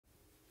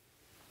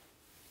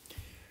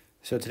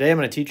So today I'm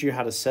going to teach you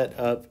how to set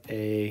up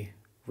a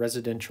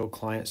residential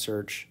client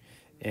search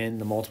in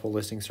the multiple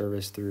listing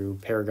service through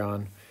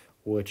Paragon,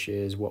 which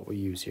is what we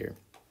use here.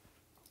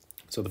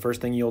 So the first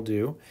thing you'll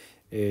do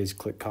is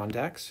click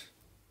contacts.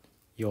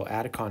 You'll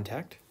add a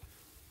contact.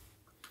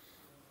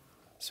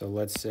 So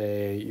let's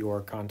say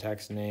your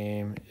contact's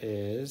name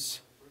is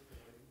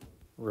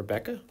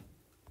Rebecca.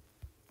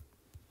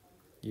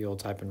 You'll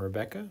type in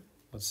Rebecca.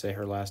 Let's say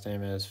her last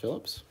name is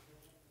Phillips.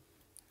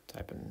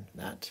 Type in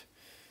that.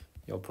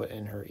 You'll put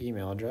in her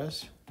email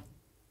address.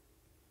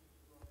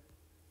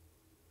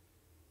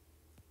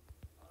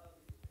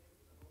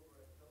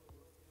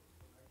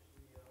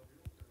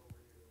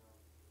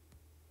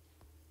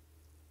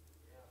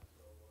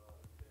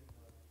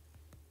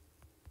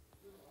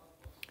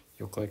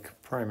 You'll click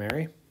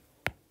primary.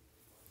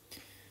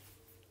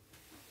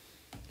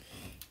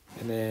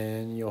 And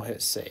then you'll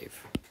hit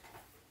save.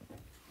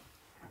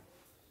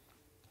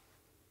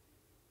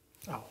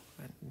 Oh,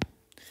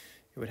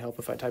 it would help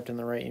if I typed in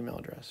the right email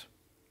address.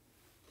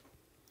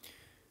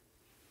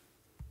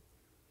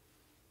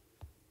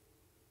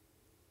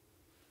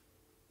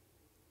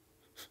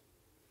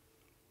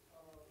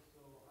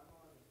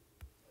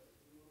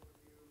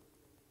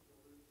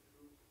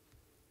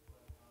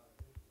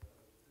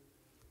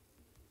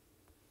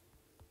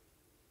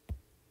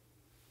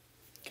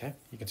 Okay,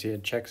 you can see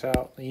it checks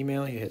out the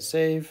email, you hit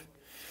save.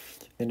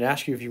 Then it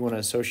asks you if you want to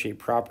associate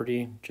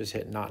property, just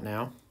hit not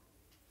now.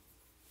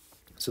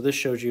 So this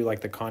shows you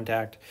like the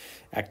contact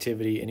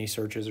activity, any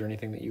searches or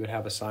anything that you would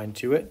have assigned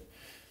to it.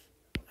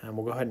 And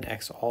we'll go ahead and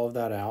X all of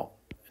that out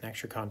and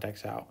X your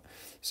contacts out.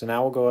 So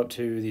now we'll go up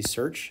to the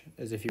search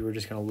as if you were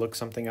just going to look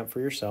something up for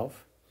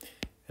yourself.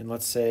 And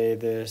let's say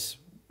this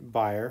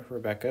buyer,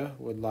 Rebecca,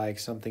 would like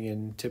something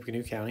in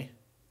Tippecanoe County.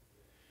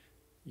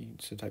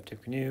 So type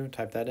Tippecanoe,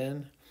 type that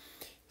in.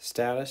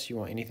 Status, you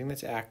want anything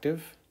that's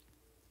active.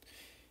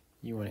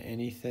 You want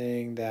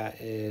anything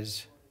that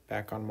is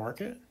back on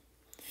market.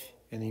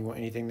 And then you want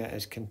anything that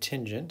is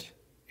contingent,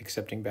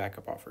 accepting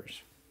backup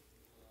offers.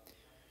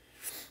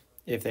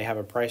 If they have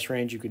a price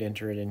range, you could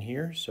enter it in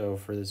here. So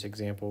for this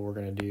example, we're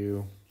going to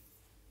do,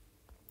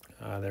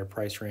 their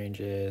price range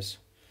is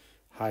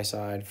high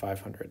side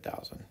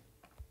 500,000.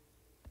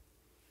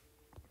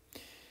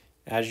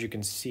 As you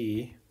can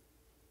see,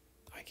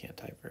 I can't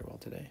type very well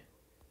today.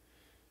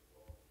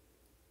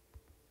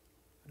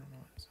 I don't know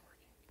why it's not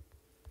working.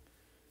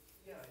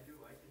 Yeah, I do.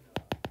 I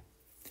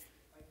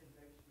can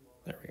text you all.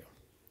 There we go.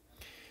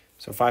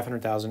 So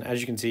 500,000. As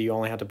you can see, you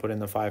only have to put in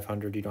the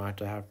 500. You don't have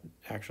to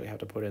actually have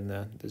to put in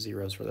the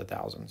zeros for the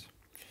thousands.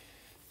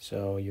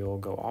 So you'll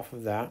go off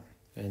of that,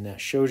 and that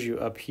shows you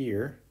up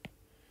here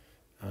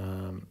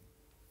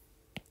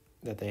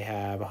that they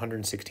have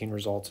 116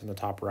 results in the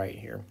top right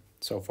here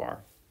so far.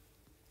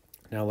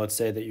 Now let's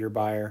say that your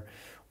buyer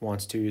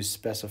wants to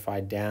specify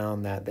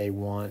down that they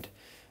want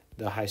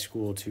the high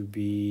school to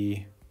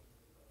be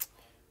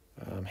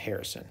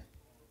Harrison.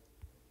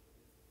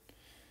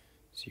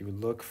 So you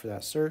would look for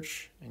that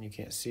search, and you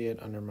can't see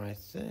it under my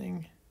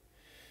thing,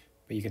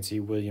 but you can see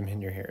William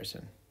Hinder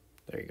Harrison.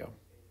 There you go.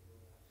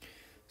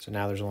 So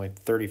now there's only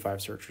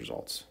 35 search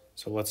results.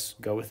 So let's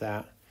go with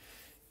that.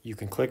 You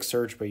can click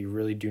search, but you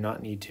really do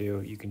not need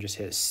to. You can just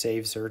hit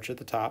save search at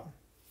the top,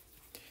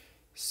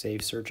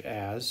 save search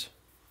as,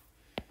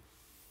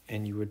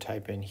 and you would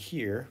type in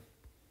here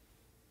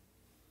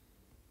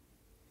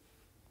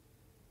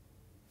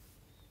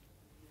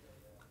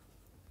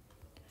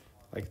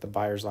like the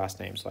buyer's last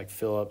names, like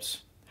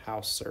Phillips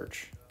house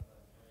search.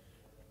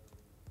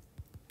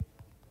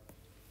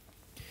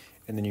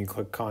 And then you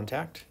click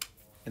contact,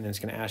 and then it's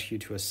going to ask you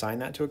to assign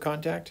that to a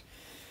contact,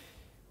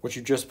 which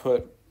you just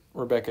put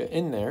Rebecca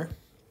in there.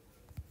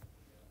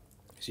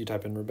 So you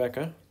type in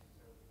Rebecca.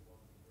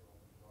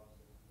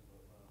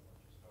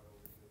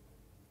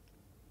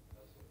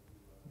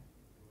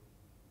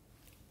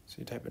 So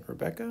you type in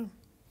Rebecca,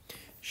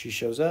 she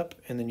shows up,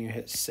 and then you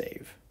hit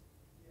save.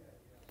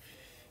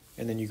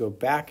 And then you go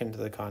back into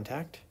the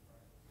contact.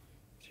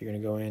 So you're going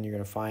to go in, you're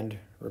going to find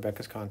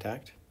Rebecca's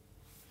contact.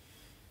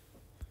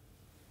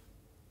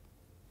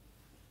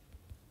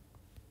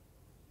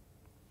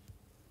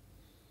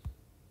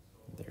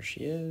 There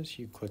she is.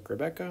 You click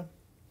Rebecca.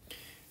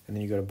 And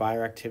then you go to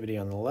buyer activity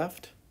on the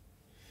left.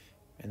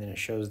 And then it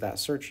shows that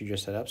search you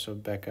just set up. So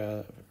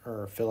Becca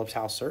or Phillips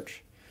house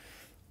search.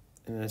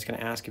 And then it's going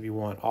to ask if you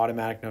want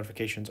automatic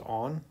notifications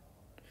on.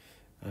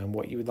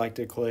 What you would like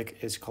to click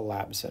is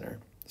Collab Center.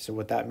 So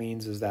what that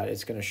means is that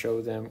it's going to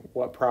show them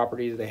what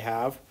properties they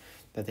have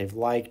that they've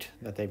liked,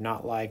 that they've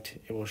not liked.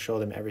 It will show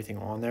them everything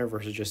on there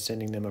versus just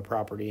sending them a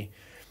property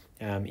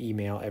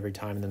email every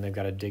time, and then they've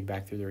got to dig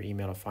back through their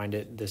email to find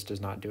it. This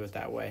does not do it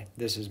that way.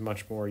 This is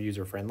much more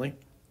user-friendly.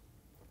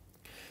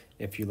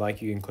 If you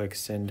like, you can click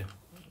send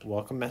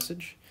welcome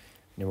message,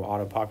 and it will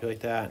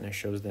auto-populate that, and it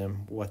shows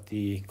them what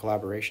the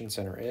collaboration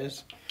center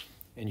is.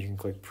 And you can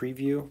click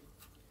preview,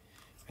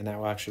 and that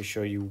will actually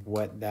show you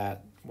what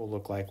that will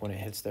look like when it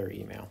hits their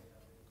email.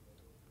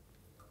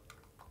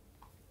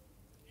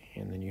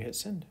 And then you hit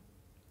send.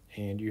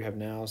 And you have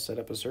now set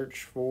up a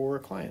search for a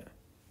client.